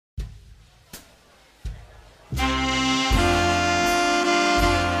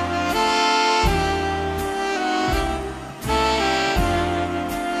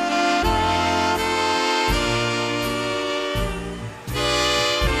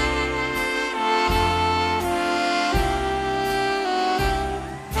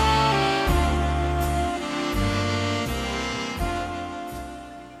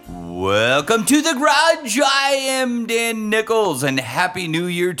Welcome to the Garage. I am Dan Nichols, and Happy New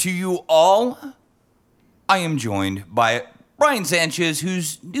Year to you all. I am joined by Brian Sanchez,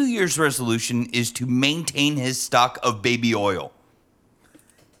 whose New Year's resolution is to maintain his stock of baby oil.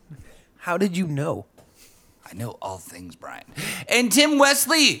 How did you know? I know all things, Brian. And Tim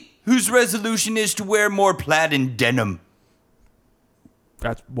Wesley, whose resolution is to wear more plaid and denim.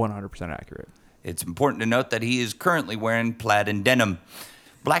 That's 100% accurate. It's important to note that he is currently wearing plaid and denim.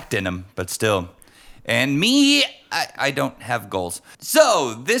 Black denim, but still. And me, I don't have goals.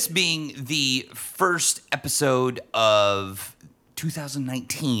 So, this being the first episode of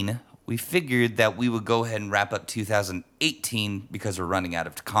 2019, we figured that we would go ahead and wrap up 2018 because we're running out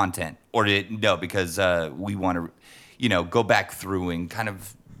of content. Because we want to, go back through and kind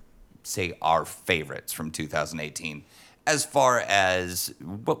of say our favorites from 2018 as far as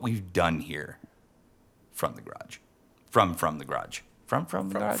what we've done here from the garage. From the garage. From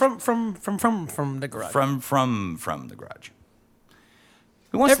the garage? From the garage. From the garage.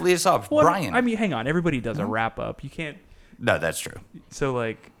 Who wants to lead us off? Well, Brian. I mean, hang on. Everybody does a wrap up. You can't. No, that's true.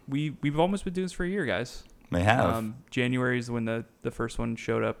 So, we've almost been doing this for a year, guys. We have. January is when the first one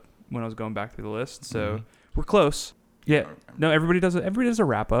showed up when I was going back through the list. So, we're close. Yeah. No, everybody does a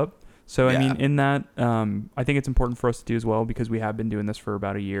wrap up. So, I mean, in that, I think it's important for us to do as well because we have been doing this for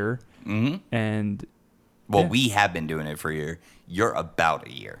about a year. Mm-hmm. And. Well, we have been doing it for a year. You're about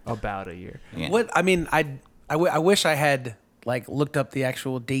a year. About a year. Yeah. What I mean, I wish I had looked up the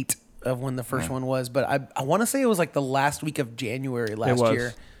actual date of when the first one was, but I want to say it was the last week of January last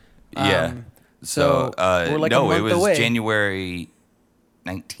year. Yeah. So we're a month away. It was January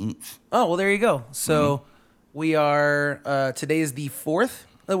 19th. Oh, well, there you go. So we are, today is the 4th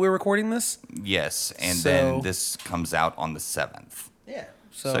that we're recording this. Yes, and then this comes out on the 7th. Yeah.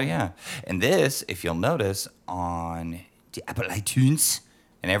 So yeah, and this, if you'll notice on the Apple iTunes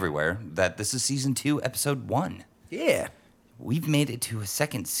and everywhere, that this is season 2, episode 1. Yeah. We've made it to a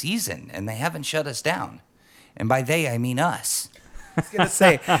second season, and they haven't shut us down. And by they, I mean us. I was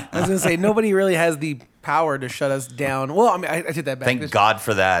gonna say nobody really has the power to shut us down. Well, I mean, I did that back. Thank God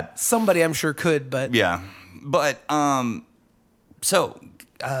for that. Somebody I'm sure could, but Yeah, but so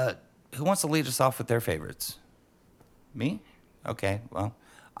who wants to lead us off with their favorites? Me? Okay, well.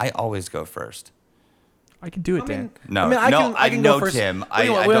 I always go first. I can do it, Dan. I can know go first. Tim. We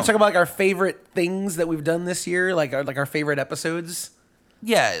don't talk about our favorite things that we've done this year, our favorite episodes.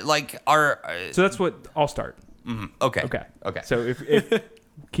 Yeah, our. So that's what I'll start. Mm-hmm. Okay. So if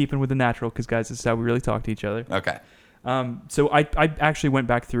keeping with the natural, because guys, this is how we really talk to each other. Okay. So I actually went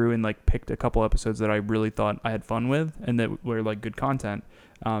back through and picked a couple episodes that I really thought I had fun with and that were good content.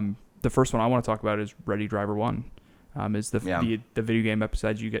 The first one I want to talk about is Ready Driver 1. Is the video game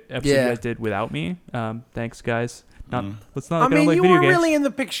episode you guys did without me. Thanks, guys. Let's not. I mean, you weren't really in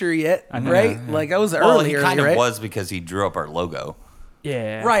the picture yet, right? I was earlier. He kind of right? was because he drew up our logo.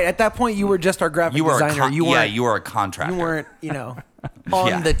 Yeah. Right. At that point, you were just our graphic designer. You were a contractor. You weren't,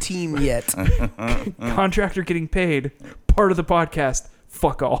 on the team yet. Contractor getting paid. Part of the podcast.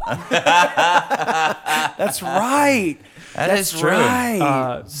 Fuck all. That's right. That's true.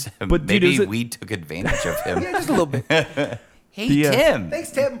 Right. But maybe we took advantage of him. Yeah, just a little bit. Hey, Tim.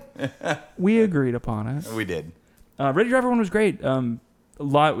 Thanks, Tim. We agreed upon it. We did. Ready Driver 1 was great.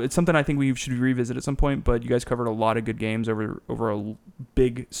 It's something I think we should revisit at some point, but you guys covered a lot of good games over a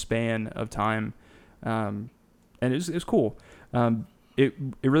big span of time. And it was cool. It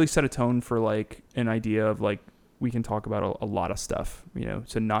really set a tone for an idea of we can talk about a lot of stuff,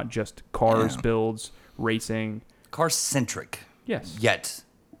 so not just cars, builds, racing. Car-centric. Yes. Yet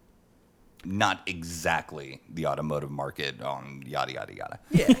not exactly the automotive market on yada, yada, yada.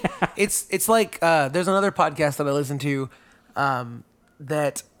 Yeah. It's there's another podcast that I listen to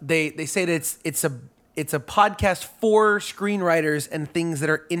that they say that it's a podcast for screenwriters and things that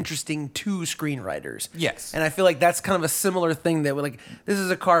are interesting to screenwriters. Yes. And I feel that's kind of a similar thing that this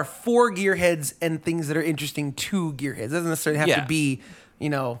is a car for gearheads and things that are interesting to gearheads. It doesn't necessarily have to be,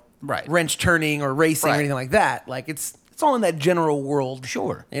 right, wrench turning or racing or anything like that. It's all in that general world.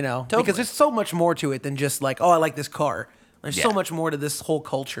 Sure. Totally. Because there's so much more to it than just I like this car. There's so much more to this whole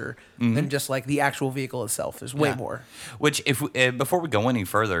culture than just the actual vehicle itself. There's way more. Which, before we go any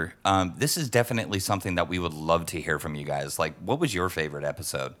further, this is definitely something that we would love to hear from you guys. What was your favorite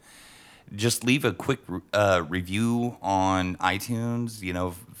episode? Just leave a quick review on iTunes.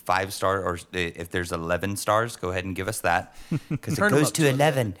 5-star, or if there's 11 stars, go ahead and give us that because it goes to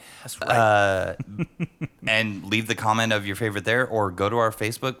 11. That's right. And leave the comment of your favorite there, or go to our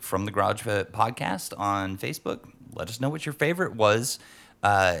Facebook From the Garage Podcast on Facebook. Let us know what your favorite was.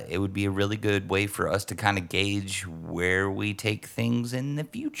 it would be a really good way for us to kind of gauge where we take things in the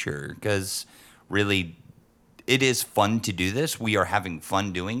future. Because really, it is fun to do this. We are having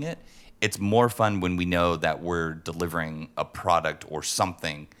fun doing it. It's more fun when we know that we're delivering a product or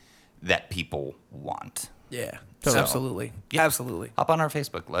something that people want. Yeah, So, absolutely. yeah. Absolutely. Hop on our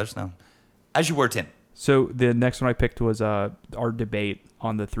Facebook. Let us know. As you were, Tim. So the next one I picked was our debate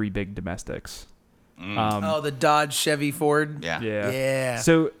on the 3 big domestics. The Dodge, Chevy, Ford. Yeah. Yeah.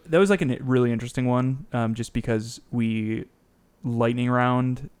 So that was like a really interesting one, just because we lightning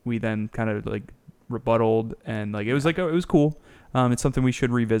round, we then kind of like rebutted, and like it was cool. It's something we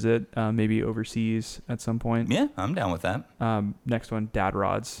should revisit, maybe overseas at some point. Yeah, I'm down with that. Next one, dad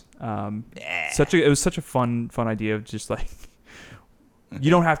rods. Yeah. It was such a fun idea of just like you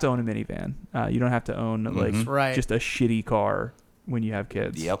don't have to own a minivan. You don't have to own like Right. just a shitty car when you have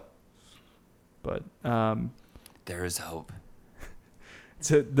kids. Yep. But There is hope.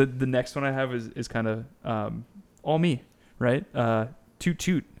 so the next one I have is kind of all me, right? Toot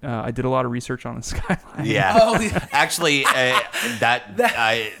toot. I did a lot of research on the Skyline. Yeah. Oh, yeah. Actually,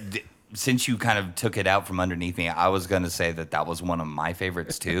 since you kind of took it out from underneath me, I was going to say that was one of my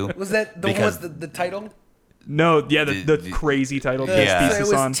favorites too. Was that the one with the title? No, yeah, the crazy title. Yeah. Thesis So it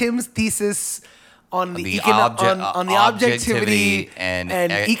was on. Tim's thesis on the on the objectivity and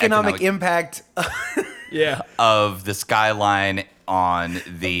economic impact Yeah. of the Skyline on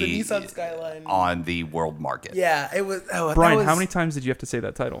the Nissan Skyline. on the world market. Yeah, it was. Oh, Brian, that was how many times did you have to say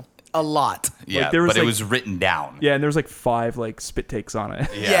that title? A lot. Yeah, there was but it like- was written down. Yeah, and there was like 5 like spit takes on it.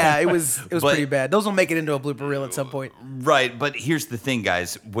 Yeah, it was But- pretty bad. Those will make it into a blooper reel at some point. Right, but here's the thing,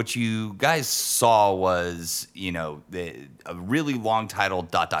 guys. What you guys saw was, a really long title, ...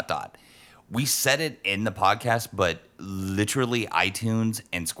 We said it in the podcast, but literally iTunes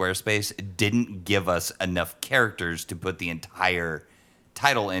and Squarespace didn't give us enough characters to put the entire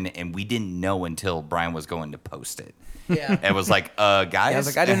title in, and we didn't know until Brian was going to post it. Yeah. It was like, guys, I was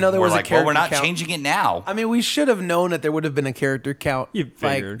like, I didn't know there we're was a like, well, we're character not count. changing it now. I mean, we should have known that there would have been a character count. You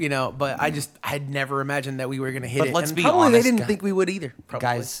figured. But I'd never imagined that we were going to hit But it. let's And be probably honest, they didn't guy- think we would either. Probably.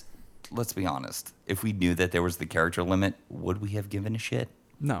 Guys, let's be honest. If we knew that there was the character limit, would we have given a shit?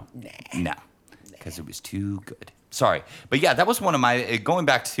 No. No, because it was too good. Sorry. But yeah, that was one of my, going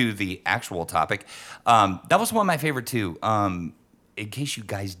back to the actual topic, that was one of my favorite too. In case you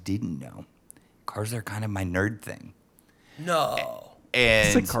guys didn't know, cars are kind of my nerd thing. No.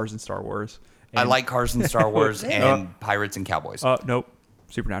 It's And like Cars and Star Wars. I like cars and Star Wars and pirates and cowboys. Nope.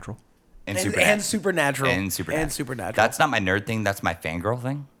 Supernatural. and And Supernatural. And Supernatural. And Supernatural. That's not my nerd thing. That's my fangirl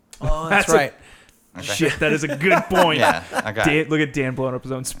thing. Oh, that's That's a- right. Shit, that is a good point. Yeah. Okay. Dan, look at Dan blowing up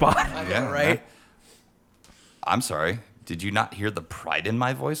his own spot. Yeah, right? I'm sorry. Did you not hear the pride in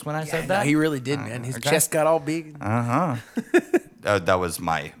my voice when I said No, that? he really did, man. His okay. chest got all big. That was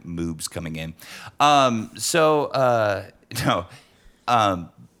my moobs coming in.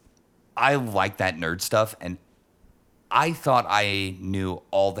 I like that nerd stuff, and I thought I knew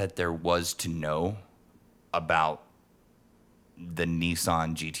all that there was to know about the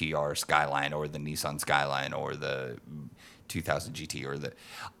Nissan GTR Skyline or the Nissan Skyline or the 2000 GT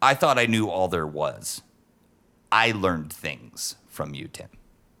I thought I knew all there was. I learned things from you, Tim.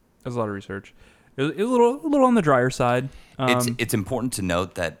 That was a lot of research. It was a little on the drier side. It's important to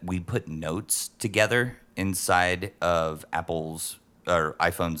note that we put notes together inside of Apple's or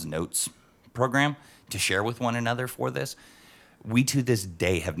iPhone's notes program to share with one another for this. We to this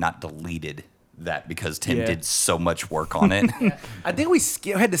day have not deleted that because Tim Yeah. did so much work on it. I think we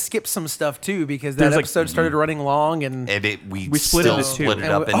had to skip some stuff too because that There's like- episode started running long and We split still it into two. split it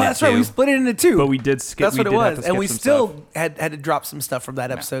and up we- into that's right. We two. split it into two. But we did skip. That's what we it did have was, to and we skip some still stuff. had to drop some stuff from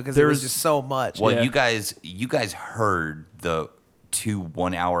that episode because There there was was- just so much. Well, Yeah. you guys heard the 2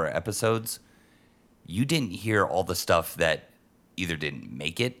 1-hour episodes. You didn't hear all the stuff that either didn't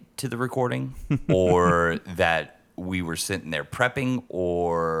make it to the recording or that we were sitting there prepping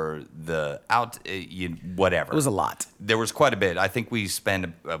or whatever. It was a lot. There was quite a bit. I think we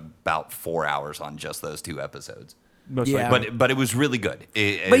spent about 4 hours on just those 2 episodes. Most Yeah. likely. But it was really good.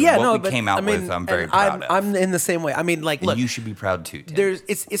 But yeah, what no, we but came out I mean, with, I'm very and proud of. I'm in the same way. I mean, like, And look, you should be proud too, Tim.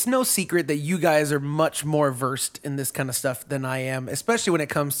 it's no secret that you guys are much more versed in this kind of stuff than I am, especially when it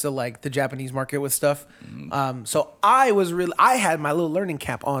comes to like the Japanese market with stuff. So I had my little learning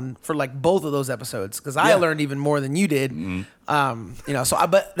cap on for like both of those episodes because I Yeah. learned even more than you did.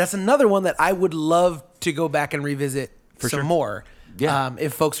 But that's another one that I would love to go back and revisit some sure. more. Yeah.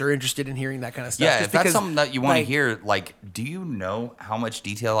 If folks are interested in hearing that kind of stuff. Yeah, Just if that's because, something that you want to like, hear, like, do you know how much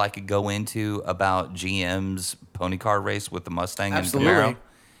detail I could go into about GM's pony car race with the Mustang Absolutely. and Camaro?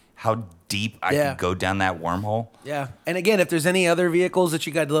 how deep I Yeah. could go down that wormhole. Yeah. And again, if there's any other vehicles that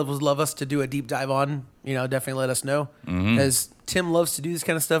you guys love us to do a deep dive on, definitely let us know. Because Tim loves to do this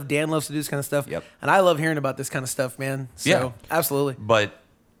kind of stuff. Dan loves to do this kind of stuff. Yep. And I love hearing about this kind of stuff, man. So, Yeah. absolutely. But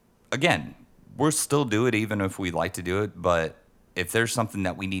again, we'll still do it even if we like to do it. But if there's something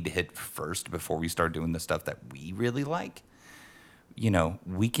that we need to hit first before we start doing the stuff that we really like,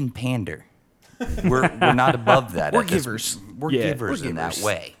 we can pander. We're not above that. We're givers. We're Yeah. givers We're in that givers.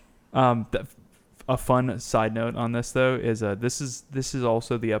 way. A fun side note on this though is this is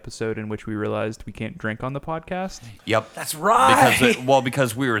also the episode in which we realized we can't drink on the podcast. Yep. That's right.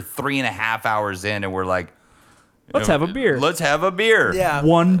 Because we were 3.5 hours in and we're like, Let's have a beer. Let's have a beer. Yeah.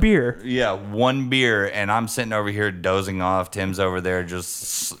 One beer. Yeah, one beer, and I'm sitting over here dozing off. Tim's over there just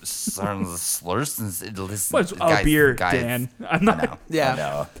slurs and listen. What's a beer, Dan? I'm not. No, Yeah.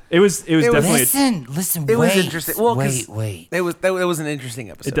 no. It was definitely. Listen. It was interesting. Well, 'cause wait. It was an interesting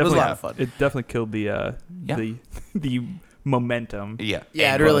episode. It It was definitely a lot of fun. It definitely killed the momentum. Yeah,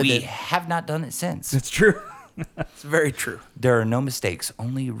 Yeah, and it really we did. have not done it since. It's true. It's very true. There are no mistakes,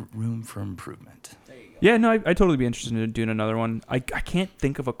 only room for improvement. Yeah, no, I'd totally be interested in doing another one. I can't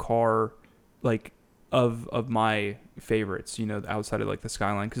think of a car like of my favorites, outside of like the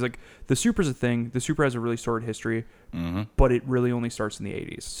Skyline, because like the Supra's a thing. The Supra has a really storied history, but it really only starts in the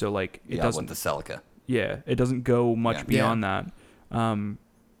 80s. So like it doesn't. With the Celica. Yeah, it doesn't go much Yeah. beyond that.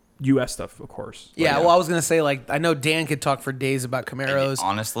 U.S. stuff, of course. Yeah, well, I was gonna say, like, I know Dan could talk for days about Camaros.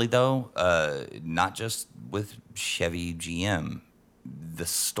 Honestly, though, not just with Chevy GM, the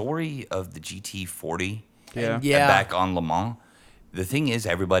story of the GT40 Yeah. Yeah. back on Le Mans, the thing is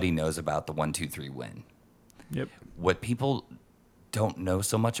everybody knows about the 1-2-3 win. Yep. What people don't know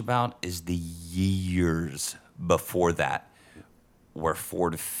so much about is the years before that where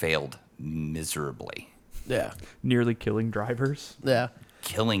Ford failed miserably, Yeah, Nearly killing drivers. yeah.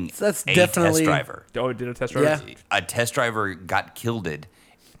 killing So that's a definitely- test driver. Oh, it did a test drive? Yeah. A test driver got killed, and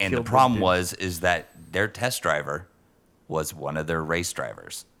Killed the this problem dude. is that their test driver was one of their race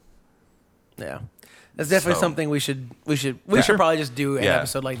drivers. Yeah, that's definitely So- something we should probably just do an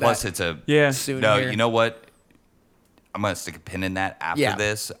episode like Plus, that. it's a Yeah. Soon no. here. You know what? I'm gonna stick a pin in that after Yeah.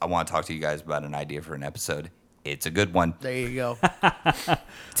 this. I want to talk to you guys about an idea for an episode. It's a good one. There you go.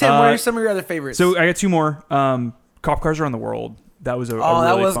 Tim, what are some of your other favorites? So I got two more. Cop Cars Around the World. That was a that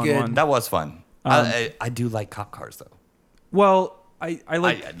really was fun good. one. That was fun. I do like cop cars though. Well, I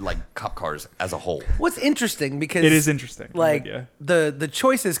like. I like cop cars as a whole. What's interesting because It is interesting. like Yeah. the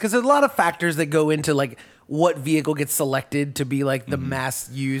choices, because there's a lot of factors that go into like what vehicle gets selected to be like the mass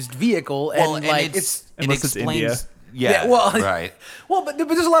used vehicle, and like it's Unless it's India. Yeah, well, right. well, but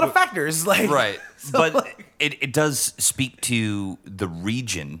there's a lot of factors, like Right. so, But like- it does speak to the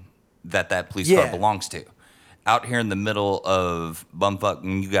region that police car Yeah. belongs to. Out here in the middle of bumfuck,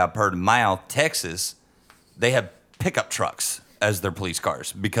 and you got per mile, Texas, they have pickup trucks as their police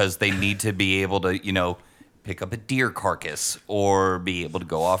cars because they need to be able to, pick up a deer carcass or be able to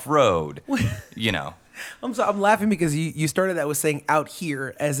go off road. I'm laughing because you started that with saying out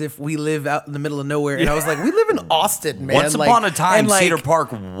here as if we live out in the middle of nowhere, and I was like, we live in Austin, man. Once upon a time, and, like, Cedar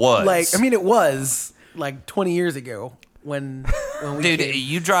Park was. like I mean, it was like 20 years ago when we dude, came.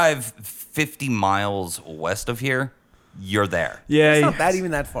 you drive 50 miles west of here, you're there. Yeah. It's not that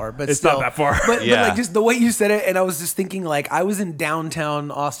even that far, but It's still. not that far. But Yeah. like just the way you said it, and I was just thinking like I was in downtown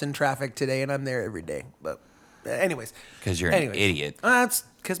Austin traffic today, and I'm there every day. But anyways, Because you're an idiot. That's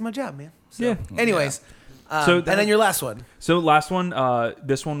because my job, man. So, Yeah. anyways, So and then your last one. So last one,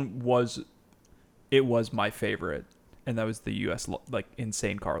 this one was my favorite, and that was the U.S. Like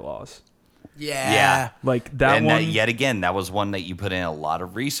insane car laws. Yeah. Like that And one. yet again, that was one that you put in a lot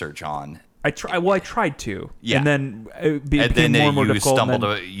of research on. I tried to. Yeah. And then it And became then more and more you difficult. and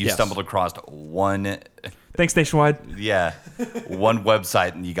stumbled then- you yes. stumbled across one Thanks, Nationwide. one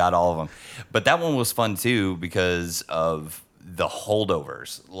website and you got all of them. But that one was fun too because of the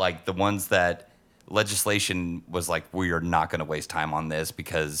holdovers, like the ones that legislation was like, we are not going to waste time on this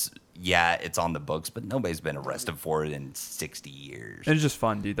because it's on the books, but nobody's been arrested for it in 60 years. And it's just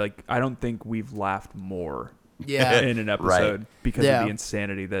fun, dude. Like I don't think we've laughed more Yeah. in an episode Right. because Yeah. of the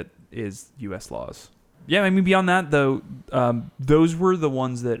insanity that is U.S. laws. Yeah, I mean beyond that though, those were the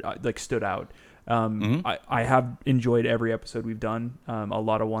ones that like stood out. I have enjoyed every episode we've done. A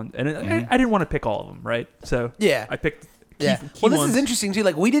lot of ones, and I didn't want to pick all of them, right? So Yeah. I picked. Yeah. key Well, this ones. is interesting too.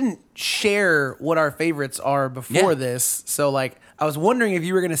 Like, we didn't share what our favorites are before Yeah. this. So, like, I was wondering if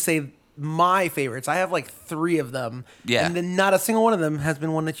you were going to say my favorites. I have like 3 of them. Yeah. And then not a single one of them has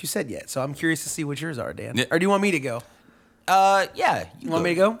been one that you said yet. So I'm curious to see what yours are, Dan. Yeah. Or do you want me to go? Yeah. You want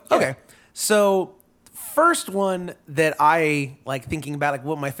me to go? Okay. So first one that I like thinking about, like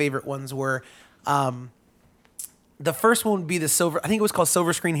what my favorite ones were, the first one would be I think it was called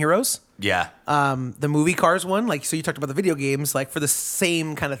Silver Screen Heroes. Yeah. The movie Cars one, like, so you talked about the video games, like for the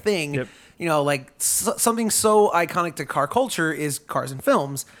same kind of thing. Yep. You know, like something so iconic to car culture is cars and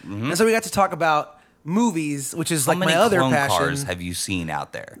films. And so we got to talk about movies, which is How like many my other clone passion. cars have you seen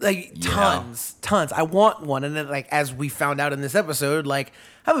out there? Like You know? tons. I want one, and then like as we found out in this episode, like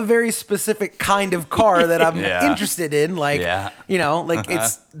I have a very specific kind of car that I'm Yeah. interested in. Like Yeah. you know, like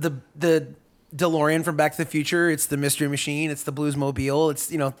it's the DeLorean from Back to the Future. It's the Mystery Machine. It's the Bluesmobile.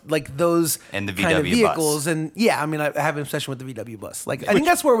 It's, you know, like those And the kind of VW vehicles. bus. And yeah, I mean, I have an obsession with the VW bus. Like I think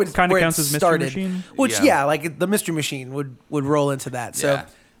that's where it kinda where counts it as Mystery started. Machine? Which Yeah. yeah, like the Mystery Machine would roll into that. So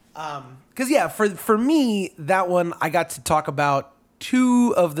Yeah. because yeah, for me, that one I got to talk about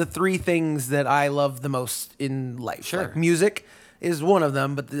two of the three things that I love the most in life. Sure. Like, music is one of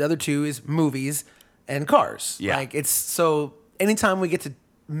them, but the other two is movies and cars. Yeah. Like it's so anytime we get to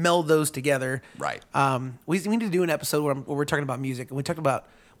meld those together. Right. We need to do an episode where we're talking about music, and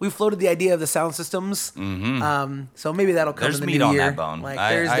we floated the idea of the sound systems. Mm-hmm. So maybe that'll come There's in the meat new on year. that bone. Like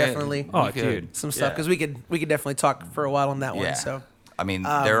there's definitely Oh, we could- dude. some stuff yeah. because we could definitely talk for a while on that Yeah. one. So I mean,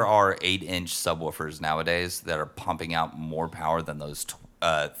 there are 8-inch subwoofers nowadays that are pumping out more power than those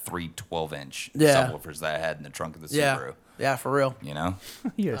three 12-inch Yeah. subwoofers that I had in the trunk of the yeah, Subaru. yeah, for real. You know?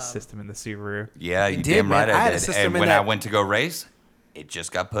 You had a system in the Subaru. Yeah, you did, damn right man. I I had a did. system And in when I that- went to go race, it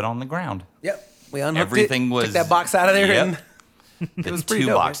just got put on the ground. Yep. We unhooked Everything it, was took that box out of there, Yep. and The was pretty two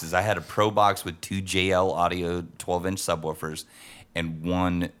dope, man. boxes. I had a Pro box with two JL Audio 12-inch subwoofers and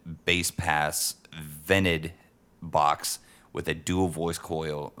one Bass Pass vented box with a dual voice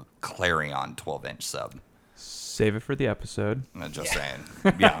coil Clarion 12-inch sub. Save it for the episode. I'm just saying.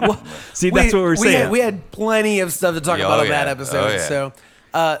 Yeah. See, that's what we're saying. We had plenty of stuff to talk Yeah, about oh, on that yeah. episode. Oh, yeah.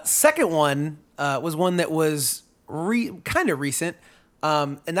 So, second one was one that was kind of recent,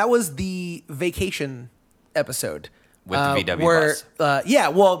 and that was the vacation episode. With the VW where, bus. Yeah,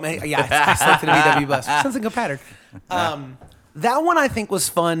 well, I selected a VW bus. Sounds like a pattern. That one I think was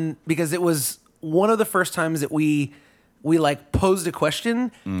fun because it was one of the first times that we like posed a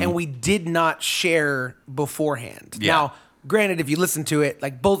question and we did not share beforehand. Yeah. Now, granted, if you listen to it,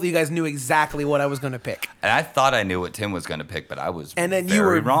 like both of you guys knew exactly what I was going to pick. And I thought I knew what Tim was going to pick, but I was And then very you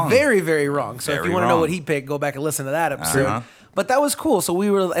were wrong. very, very wrong. So if Very you want to know wrong. what he picked, go back and listen to that episode. Uh-huh. But that was cool. So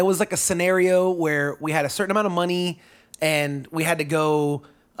it was like a scenario where we had a certain amount of money and we had to go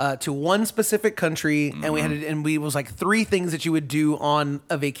to one specific country and we was like three things that you would do on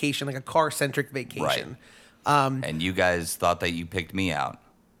a vacation, like a car centric vacation. And you guys thought that you picked me out,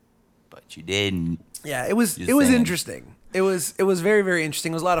 but you didn't. Yeah, it was Just saying. saying. Interesting. It was very, very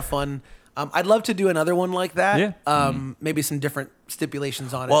interesting. It was a lot of fun. I'd love to do another one like that. Yeah. Maybe some different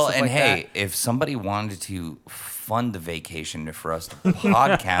stipulations on it. Well, stuff and like hey, that. if somebody wanted to fund the vacation for us to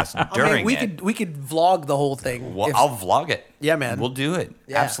podcast during I mean, it, we could vlog the whole thing. well, if- I'll vlog it. Yeah, man. We'll do it.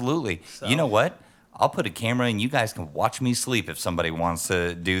 Yeah. Absolutely. You know what? I'll put a camera and you guys can watch me sleep if somebody wants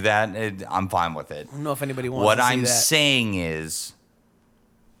to do that. I'm fine with it. I don't know if anybody wants What to see I'm that. saying is,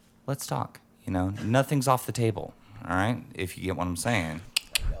 let's talk. You know, nothing's off the table. All right, if you get what I'm saying.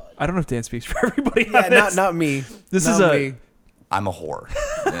 I don't know if Dan speaks for everybody. Yeah, on this. not me. This Not is a- me. I'm a whore.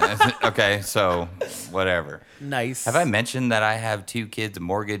 Okay, so whatever. Nice. Have I mentioned that I have 2 kids, a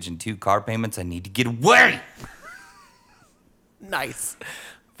mortgage, and 2 car payments? I need to get away. Nice.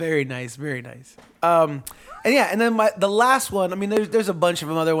 Very nice. Very nice. And yeah, and then the last one. I mean, there's a bunch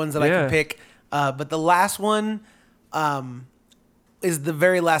of other ones that I Yeah. can pick, but the last one is the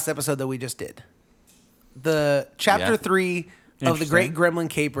very last episode that we just did. The chapter Yeah. 3 of the Great Interesting. Gremlin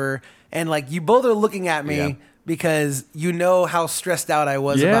Caper, and like you both are looking at me Yeah. because you know how stressed out I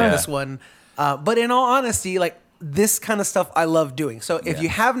was Yeah. about this one. But in all honesty, like this kind of stuff I love doing. So if Yeah. you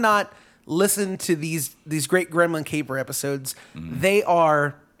have not listened to these Great Gremlin Caper episodes, they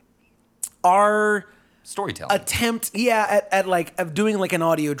are our Storytelling. attempt, at like of doing like an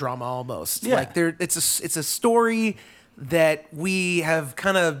audio drama almost. Yeah. Like it's a story that we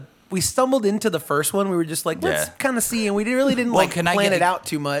stumbled into the first one. We were just like, let's Yeah. kind of see, and we really didn't Well, like can I plan get it a- out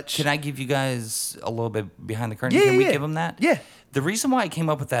too much. Can I give you guys a little bit behind the curtain? Yeah, Can we yeah. give them that? Yeah. The reason why I came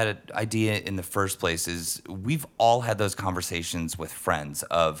up with that idea in the first place is we've all had those conversations with friends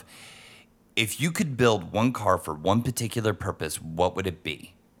of if you could build one car for one particular purpose, what would it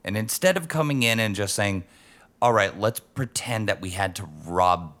be? And instead of coming in and just saying, all right, let's pretend that we had to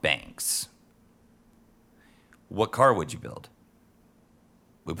rob banks, what car would you build?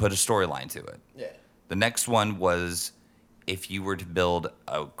 We put a storyline to it. Yeah. The next one was if you were to build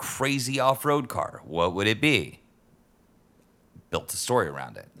a crazy off-road car, what would it be? Built a story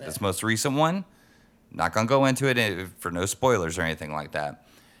around it. This most recent one, Not going to go into it for no spoilers or anything like that.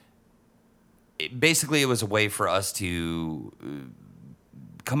 Basically, it was a way for us to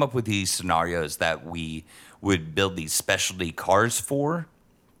come up with these scenarios that we would build these specialty cars for,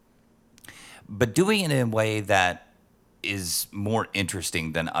 but doing it in a way that is more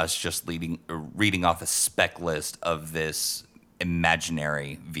interesting than us just reading off a spec list of this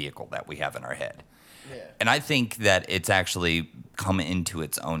imaginary vehicle that we have in our head. Yeah. And I think that it's actually come into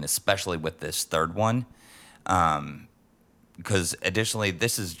its own, especially with this third one. Because additionally,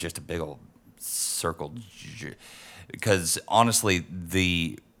 this is just a big old circle. Because honestly,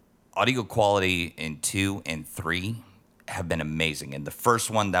 the audio quality in 2 and 3 have been amazing. And the first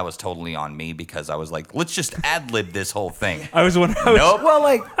one, that was totally on me because I was like, let's just ad-lib this whole thing. I was wondering. Nope. Well,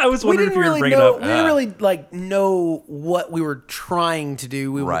 like I was wondering if you were really bringing it know, up. We didn't really like know what we were trying to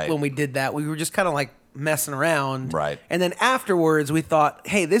do Right. when we did that. We were just kind of like messing around. Right. And then afterwards, we thought,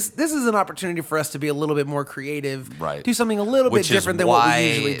 hey, this is an opportunity for us to be a little bit more creative. Right. Do something a little bit different than what we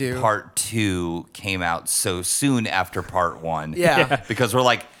usually do. Part 2 came out so soon after part 1. Yeah. Because we're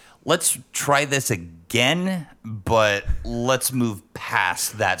like, let's try this again, but let's move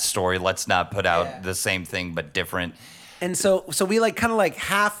past that story. Let's not put out the same thing but different. And so we like kind of like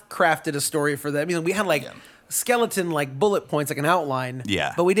half crafted a story for them. I mean, we had like skeleton like bullet points, like an outline.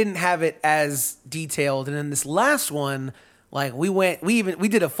 Yeah. But we didn't have it as detailed. And then this last one, like we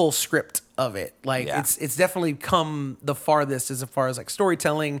did a full script of it. Like it's definitely come the farthest as far as like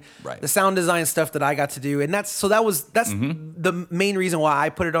storytelling, the sound design stuff that I got to do. And that's the main reason why I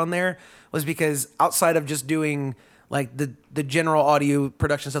put it on there, was because outside of just doing like the general audio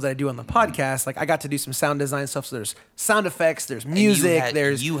production stuff that I do on the podcast, like I got to do some sound design stuff. So there's sound effects, there's music,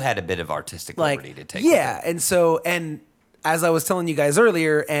 you had a bit of artistic like, liberty to take. Yeah. And as I was telling you guys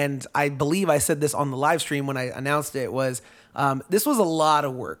earlier, and I believe I said this on the live stream when I announced it, was this was a lot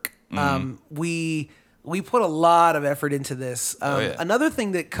of work. We put a lot of effort into this. Another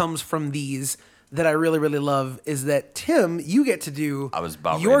thing that comes from these that I really, really love is that, Tim, you get to do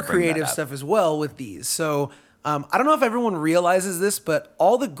your creative stuff as well with these. So I don't know if everyone realizes this, but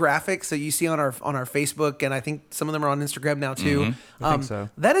all the graphics that you see on our Facebook, and I think some of them are on Instagram now too, I think so.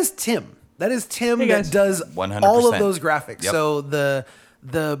 that is Tim. That is Tim Hey, that guys. does 100%. all of those graphics. Yep. So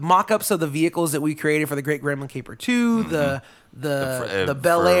the mock-ups of the vehicles that we created for the Great Gremlin Caper 2, the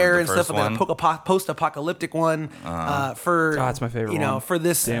Bel Air and stuff, and the post-apocalyptic one. For that's my favorite one. For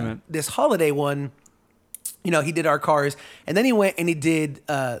this Damn it. holiday one, he did our cars, and then he went and he did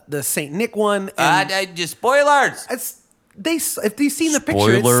the Saint Nick one. And Just spoilers. if you've seen the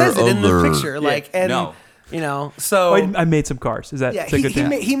picture, it says it in the picture. So I made some cars. Is that a good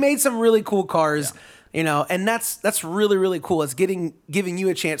thing? He made some really cool cars. And that's really, really cool. It's giving you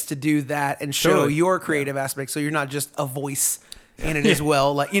a chance to do that and show your creative aspect, so you're not just a voice in it as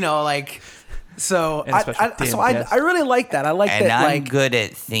well. So I really like that. I like and that. I'm good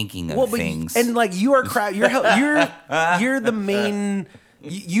at thinking of things. And like you are you're the main.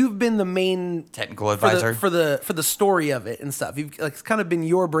 You've been the main technical advisor for the story of it and stuff. It's kind of been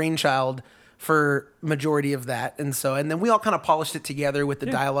your brainchild for majority of that, and then we all kind of polished it together with the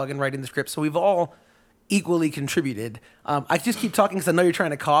dialogue and writing the script. So we've all equally contributed. I just keep talking because I know you're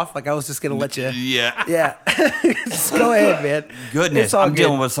trying to cough. Like I was just gonna let you. Yeah. Just go ahead, man. Goodness, I'm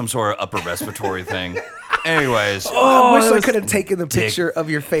dealing with some sort of upper respiratory thing. Anyways, I wish I could have taken the picture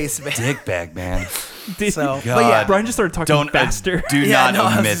of your face, man. Dick bag, man. So, God. but yeah, Brian just started talking faster. Do not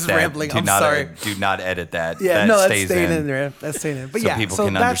omit that. Rambling. I'm sorry. Do not edit that. Yeah, that that's staying in there. That's staying in. But so people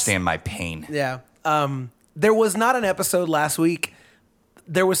can understand my pain. Yeah. There was not an episode last week.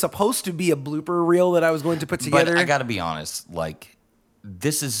 There was supposed to be a blooper reel that I was going to put together. But I got to be honest,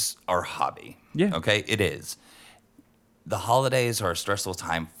 this is our hobby. Yeah. Okay? It is. The holidays are a stressful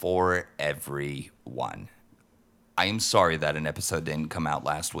time for everyone. I am sorry that an episode didn't come out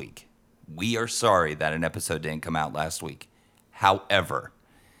last week. We are sorry that an episode didn't come out last week. However,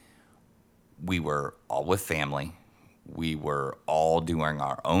 we were all with family. We were all doing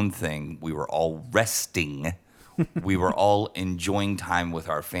our own thing. We were all resting. We were all enjoying time with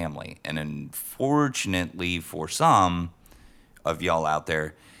our family. And unfortunately for some of y'all out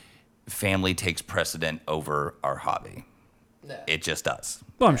there, family takes precedent over our hobby. No. It just does.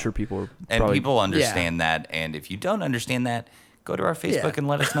 Well, I'm sure people people understand that. And if you don't understand that, go to our Facebook and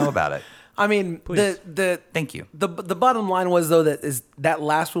let us know about it. I mean, thank you. The bottom line was, though, that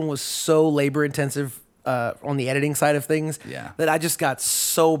last one was so labor intensive on the editing side of things that I just got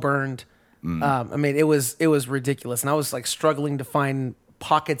so burned. I mean, it was ridiculous, and I was like struggling to find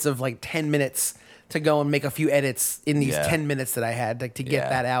pockets of like 10 minutes to go and make a few edits in these 10 minutes that I had to get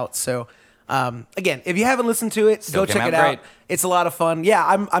that out. So Again, if you haven't listened to it, Still go came check it out out. great. It's a lot of fun.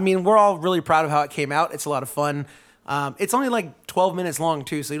 Yeah, I mean, we're all really proud of how it came out. It's a lot of fun. It's only like 12 minutes long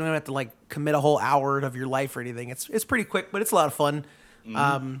too, so you don't even have to like commit a whole hour of your life or anything. It's pretty quick, but it's a lot of fun.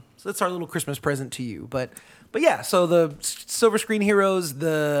 So that's our little Christmas present to you. But yeah, so the Silver Screen Heroes,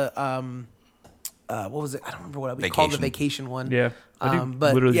 the what was it? I don't remember what we called the vacation one. Yeah. I think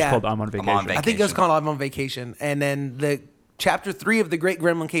But literally yeah. just called I'm on vacation. I think it was called I'm on Vacation, and then the chapter 3 of the Great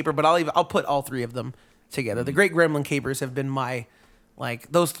Gremlin Caper. But I'll put all three of them together. The Great Gremlin Capers have been my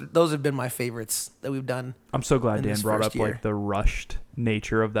those have been my favorites that we've done. I'm so glad in Dan this brought first up year. like the rushed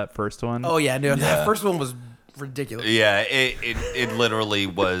nature of that first one. Oh yeah, dude, that first one was ridiculous. Yeah, it literally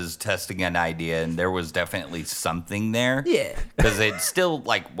was testing an idea, and there was definitely something there. Yeah. Because it still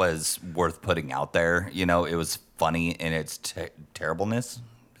like was worth putting out there. You know, it was funny in its terribleness.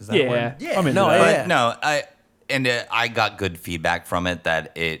 Is that a word? Yeah, I'm into no, that. yeah. No, I got good feedback from it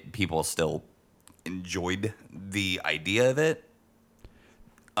that people still enjoyed the idea of it.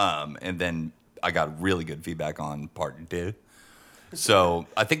 And then I got really good feedback on part 2. So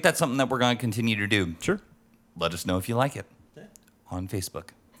I think that's something that we're going to continue to do. Sure. Let us know if you like it on Facebook.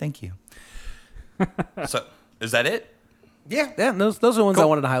 Thank you. So is that it? Yeah. Those are the ones I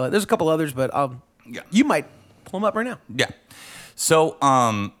wanted to highlight. There's a couple others, but Yeah. you might pull them up right now. Yeah. So,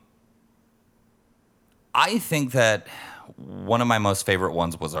 I think that one of my most favorite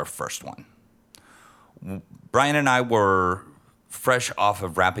ones was our first one. Brian and I were fresh off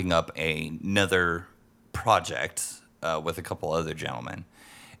of wrapping up another project with a couple other gentlemen,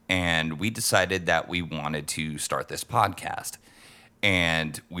 and we decided that we wanted to start this podcast.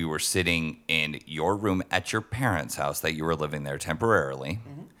 And we were sitting in your room at your parents' house that you were living there temporarily,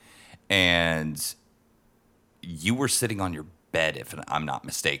 and you were sitting on your bed, if I'm not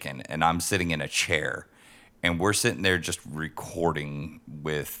mistaken, and I'm sitting in a chair, and we're sitting there just recording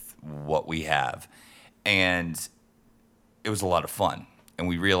with what we have. And it was a lot of fun. And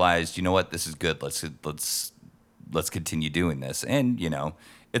we realized, you know what, this is good. Let's continue doing this. And, you know,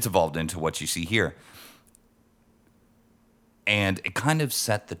 it's evolved into what you see here. And it kind of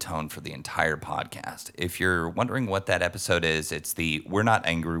set the tone for the entire podcast. If you're wondering what that episode is, it's the We're Not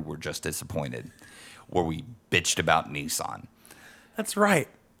Angry, We're Just Disappointed, where we bitched about Nissan. That's right.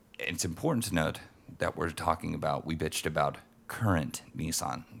 It's important to note that we bitched about current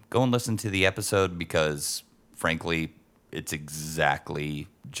Nissan. Go and listen to the episode because, frankly, it's exactly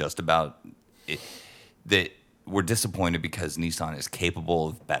just about it. That we're disappointed because Nissan is capable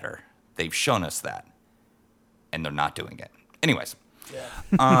of better. They've shown us that, and they're not doing it. Anyways. Yeah.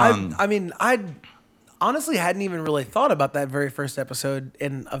 I honestly hadn't even really thought about that very first episode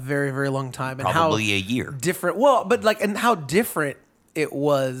in a very, very long time. And Probably how a year. Different. Well, but like, and how different it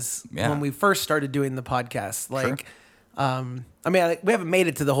was Yeah. when we first started doing the podcast. Like, Sure. we haven't made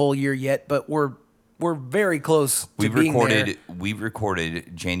it to the whole year yet, but we're very close to being there. We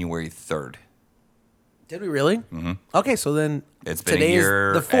recorded January 3rd. Did we really? Mm-hmm. Okay, so then It's been today a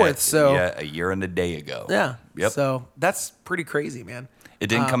year. is the 4th. So yeah, a year and a day ago. yeah. Yep. So that's pretty crazy, man. It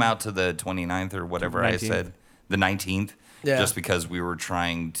didn't come out to the 29th or whatever 19th. I said. The 19th. Yeah. Just because we were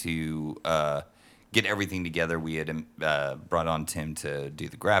trying to get everything together. We had brought on Tim to do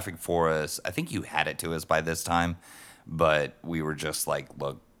the graphic for us. I think you had it to us by this time. But we were just like,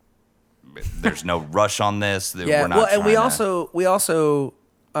 look, there's no rush on this. Yeah. We're not Well, and we trying also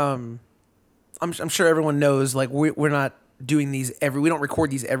I'm sure everyone knows, like, we're not doing these we don't record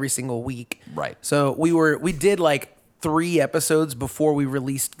these every single week. Right. So we did like 3 episodes before we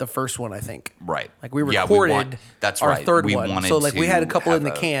released the first one, I think. Right. Like we Yeah, recorded that's our right. third We one. wanted So like we had a to couple in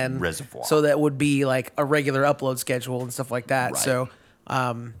have the a can. reservoir. So that would be like a regular upload schedule and stuff like that. Right. So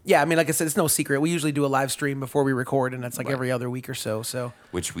yeah, I mean, like I said, it's no secret. We usually do a live stream before we record, and that's like Right. every other week or so. So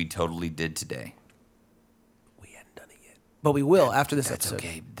which we totally did today. we hadn't done it yet. But we will after this That's episode.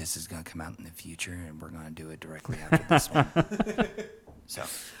 okay. This is going to come out in the future, and we're going to do it directly after this one. So,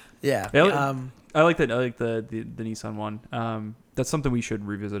 Yeah. Yeah, I like that. I like the Nissan one. That's something we should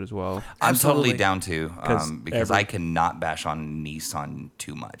revisit as well. I'm Absolutely. totally down to because every- I cannot bash on Nissan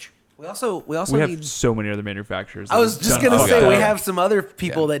too much. we also We need have so many other manufacturers. I was that just have done gonna all say that. we have some other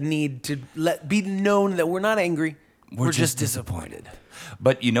people Yeah. that need to be known that we're not angry. We're just disappointed.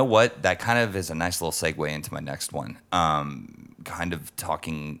 But you know what? That kind of is a nice little segue into my next one. Kind of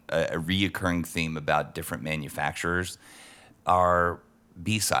talking a reoccurring theme about different manufacturers. Our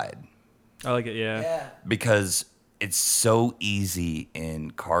B-side. I like it. Yeah. Because it's so easy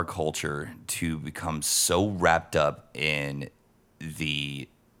in car culture to become so wrapped up in the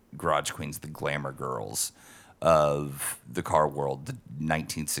garage queens, the glamour girls of the car world, the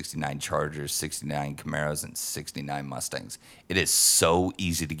 1969 Chargers, 69 Camaros, and 69 Mustangs. It is so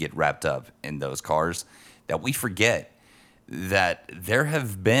easy to get wrapped up in those cars that we forget that there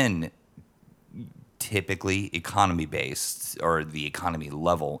have been typically economy-based or the economy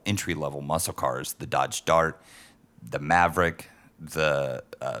level, entry-level muscle cars, the Dodge Dart, the Maverick, the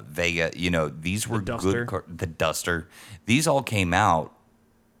Vega. These were good cars. The Duster. These all came out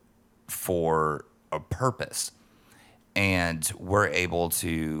for a purpose, and we're able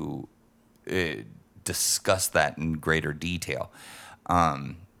to discuss that in greater detail.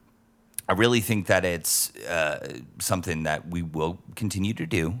 I really think that it's something that we will continue to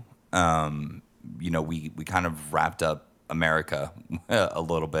do. We kind of wrapped up America a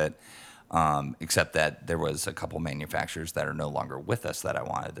little bit, except that there was a couple manufacturers that are no longer with us that I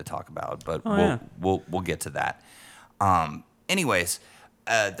wanted to talk about, but we'll get to that. Anyways,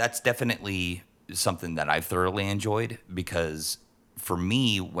 that's definitely something that I've thoroughly enjoyed, because for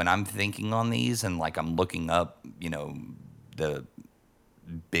me, when I'm thinking on these and like I'm looking up, the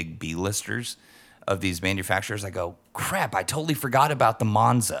big B-listers of these manufacturers, I go, crap, I totally forgot about the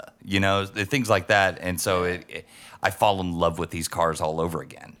Monza, things like that. And so I fall in love with these cars all over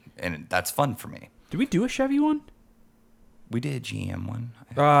again. And that's fun for me. Did we do a Chevy one? We did a GM one.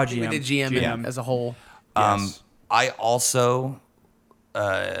 GM. We did GM as a whole. Yes. I also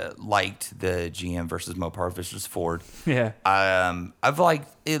liked the GM versus Mopar versus Ford. Yeah. I've liked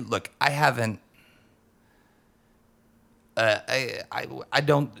it. Look, I haven't. I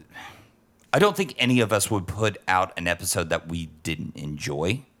don't think any of us would put out an episode that we didn't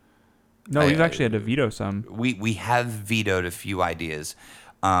enjoy. No, we've actually had to veto some. We have vetoed a few ideas.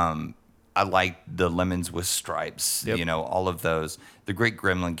 I liked the lemons with stripes. Yep. All of those. The Great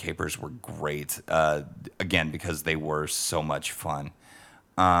Gremlin Capers were great. Again, because they were so much fun.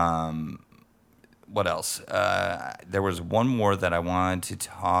 What else? There was one more that I wanted to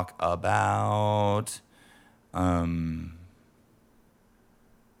talk about.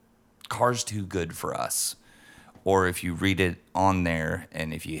 Cars Too Good for Us. Or if you read it on there,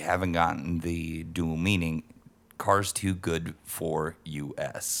 and if you haven't gotten the dual meaning, Cars Too Good for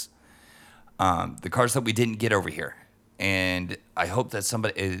US. The cars that we didn't get over here. And I hope that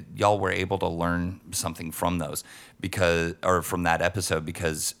y'all were able to learn something from those, from that episode,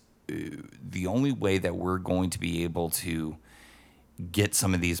 because the only way that we're going to be able to get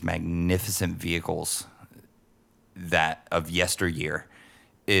some of these magnificent vehicles that of yesteryear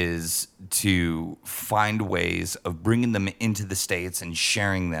is to find ways of bringing them into the States and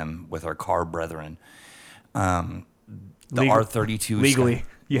sharing them with our car brethren. The R32 legally.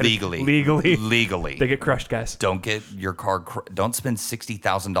 Legally. They get crushed, guys. Don't get your car. Don't spend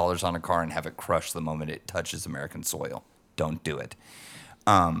 $60,000 on a car and have it crushed the moment it touches American soil. Don't do it.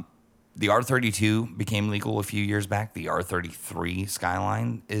 The R32 became legal a few years back. The R33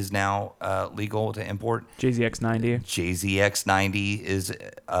 Skyline is now legal to import. JZX90. JZX90 is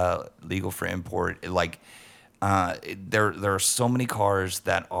legal for import. There are so many cars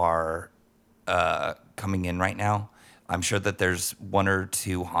that are coming in right now. I'm sure that there's one or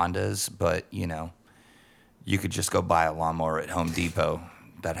two Hondas, but you could just go buy a lawnmower at Home Depot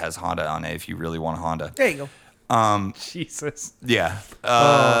that has Honda on it if you really want a Honda. There you go. Jesus. Yeah.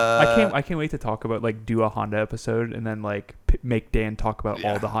 I can't wait to talk about do a Honda episode and then make Dan talk about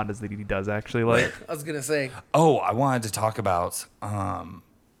all the Hondas that he does actually like. I was gonna say. Oh, I wanted to talk about. I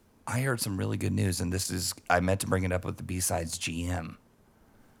heard some really good news, and I meant to bring it up with the B-Sides GM.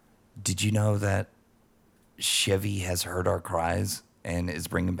 Did you know that Chevy has heard our cries and is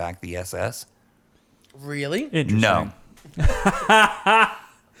bringing back the SS? Really? Interesting.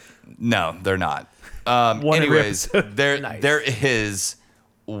 No, they're not. Anyways, Nice. there is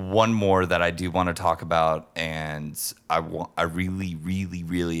one more that I do want to talk about, and I really, really,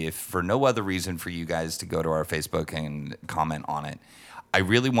 really, if for no other reason for you guys to go to our Facebook and comment on it, I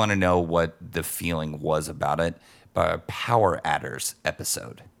really want to know what the feeling was about it by our Power Adders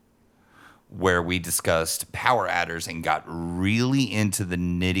episode, where we discussed power adders and got really into the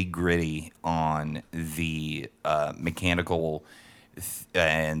nitty-gritty on the mechanical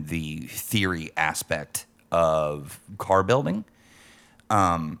and the theory aspect of car building.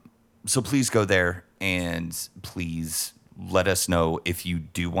 So please go there and please let us know if you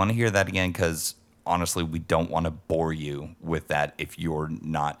do want to hear that again, because honestly, we don't want to bore you with that if you're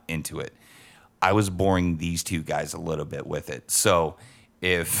not into it. I was boring these two guys a little bit with it. So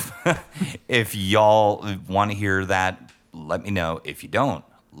if y'all want to hear that, let me know. If you don't,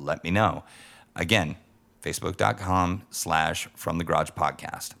 let me know. Again, Facebook.com/From the Garage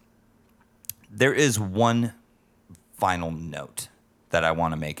Podcast. There is one final note that I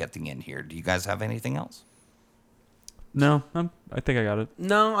want to make at the end here. Do you guys have anything else? No, I think I got it.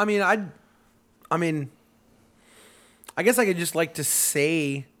 No, I mean, I guess I could just like to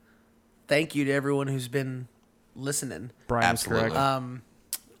say thank you to everyone who's been listening. Brian Absolutely. is correct.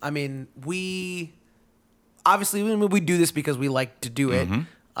 I mean, we obviously we do this because we like to do it,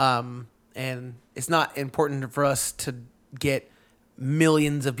 and it's not important for us to get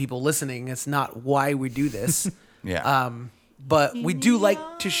millions of people listening. It's not why we do this. Yeah. But we do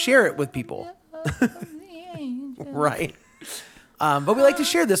like to share it with people, right? But we like to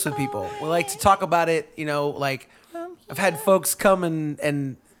share this with people. We like to talk about it. You know, like I've had folks come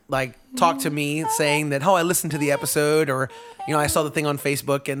and like talk to me saying that, oh, I listened to the episode, or you know, I saw the thing on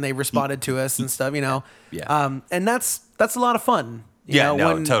Facebook and they responded to us and stuff. You know, Yeah. and that's a lot of fun. You Yeah, know,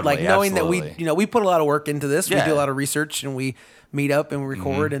 no, when, totally, like knowing that absolutely. we put a lot of work into this. We Yeah. do a lot of research and we meet up and we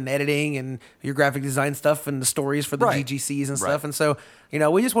record and editing and your graphic design stuff and the stories for the Right. GGCs and stuff. Right. And so, you know,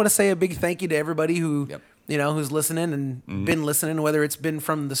 we just want to say a big thank you to everybody who, Yep. you know, who's listening and been listening, whether it's been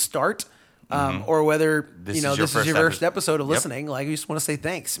from the start or whether, This you know, is your this is your first first episode of Yep. listening. Like, we just want to say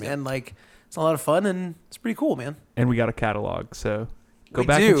thanks, man. Like, it's a lot of fun and it's pretty cool, man. And we got a catalog, so go We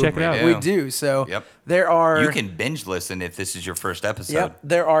back do. and check it We out. do. We do. So Yep. there are. You can binge listen if this is your first episode. Yep.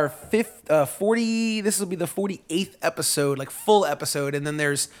 There are 40. This will be the 48th episode, like full episode, and then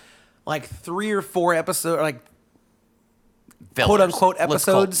there's like 3 or 4 episodes, like Fillers. quote unquote Let's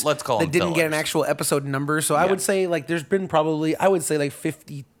call- episodes Let's call that them didn't get an fillers. actual episode number. So I Yeah. would say like there's been probably like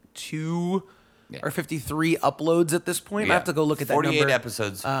 52 Yeah. or 53 uploads at this point. I Yeah. have to go look at that 48 number.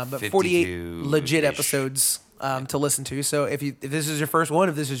 episodes, but 48 legit 52-ish. episodes to listen to. So if this is your first one,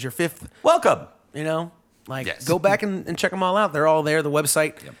 if this is your 5th, Welcome. you know, like Yes. go back and check them all out. They're all there. The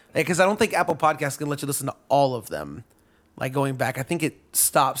website, because I don't think Apple Podcasts can let you listen to all of them. Like going back, I think it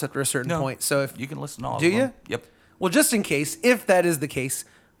stops after a certain No. point. So if You can listen to all Do of them. you? Yep. well, just in case, if that is the case,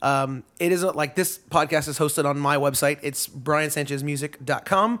 it is like this podcast is hosted on my website. It's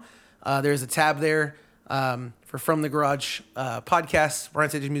briansanchezmusic.com. There's a tab there for From the Garage podcast,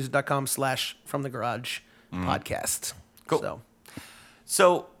 briansanchezmusic.com/From the Garage podcast. Cool.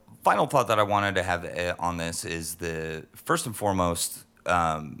 So, final thought that I wanted to have on this is first and foremost,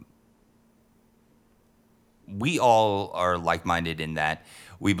 we all are like-minded in that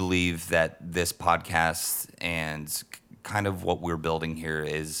we believe that this podcast and kind of what we're building here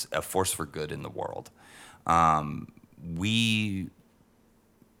is a force for good in the world. We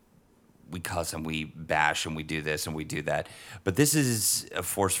cuss and we bash and we do this and we do that, but this is a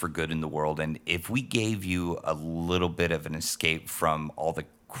force for good in the world. And if we gave you a little bit of an escape from all the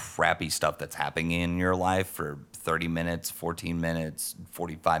crappy stuff that's happening in your life for 30 minutes, 14 minutes,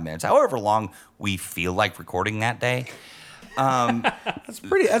 45 minutes, however long we feel like recording that day. That's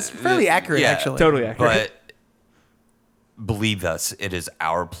fairly accurate, actually. Totally accurate. But believe us, it is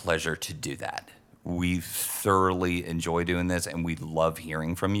our pleasure to do that. We thoroughly enjoy doing this, and we love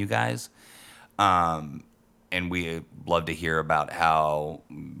hearing from you guys. And we love to hear about how,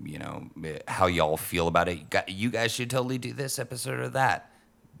 you know, how y'all feel about it. You guys should totally do this episode or that.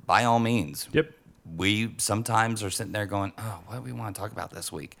 By all means. Yep. We sometimes are sitting there going, oh, what do we want to talk about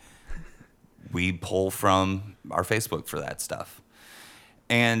this week? We pull from our Facebook for that stuff.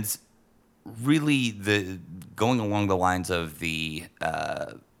 And really, going along the lines of the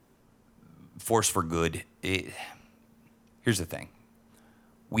force for good, here's the thing.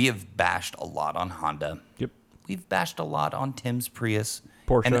 We have bashed a lot on Honda. Yep. We've bashed a lot on Tim's Prius.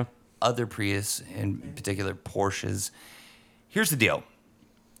 Porsche. And other Prius, in particular Porsches. Here's the deal.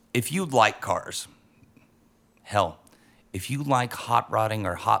 If you like cars, hell, if you like hot rodding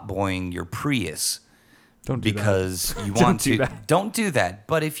or hot boying your Prius Don't do because you Don't want do to, that. don't do that.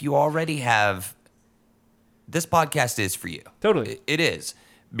 But if you already have, this podcast is for you. Totally. It is,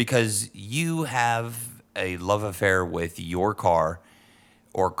 because you have a love affair with your car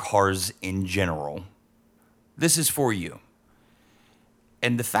or cars in general. This is for you.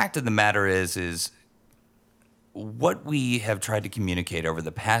 And the fact of the matter is what we have tried to communicate over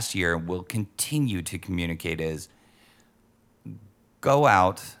the past year and will continue to communicate is go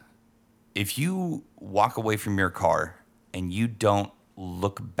out. If you walk away from your car and you don't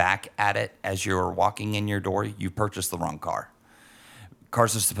look back at it as you're walking in your door, you've purchased the wrong car.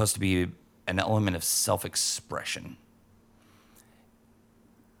 Cars are supposed to be an element of self-expression.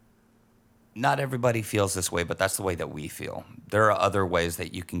 Not everybody feels this way, but that's the way that we feel. There are other ways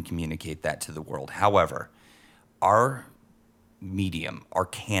that you can communicate that to the world. However, our medium, our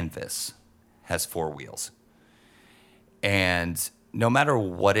canvas, has 4 wheels. And no matter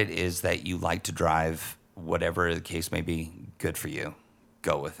what it is that you like to drive, whatever the case may be, good for you.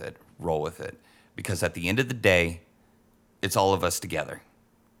 Go with it. Roll with it. Because at the end of the day, it's all of us together.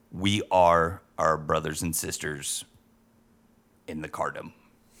 We are our brothers and sisters in the cardom.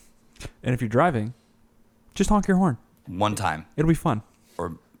 And if you're driving, just honk your horn. One time. It'll be fun.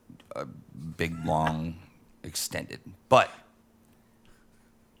 Or a big, long, extended. But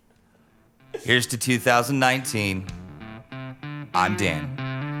here's to 2019. I'm Dan.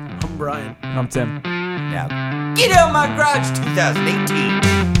 I'm Brian. And I'm Tim. Now, get out of my garage 2018.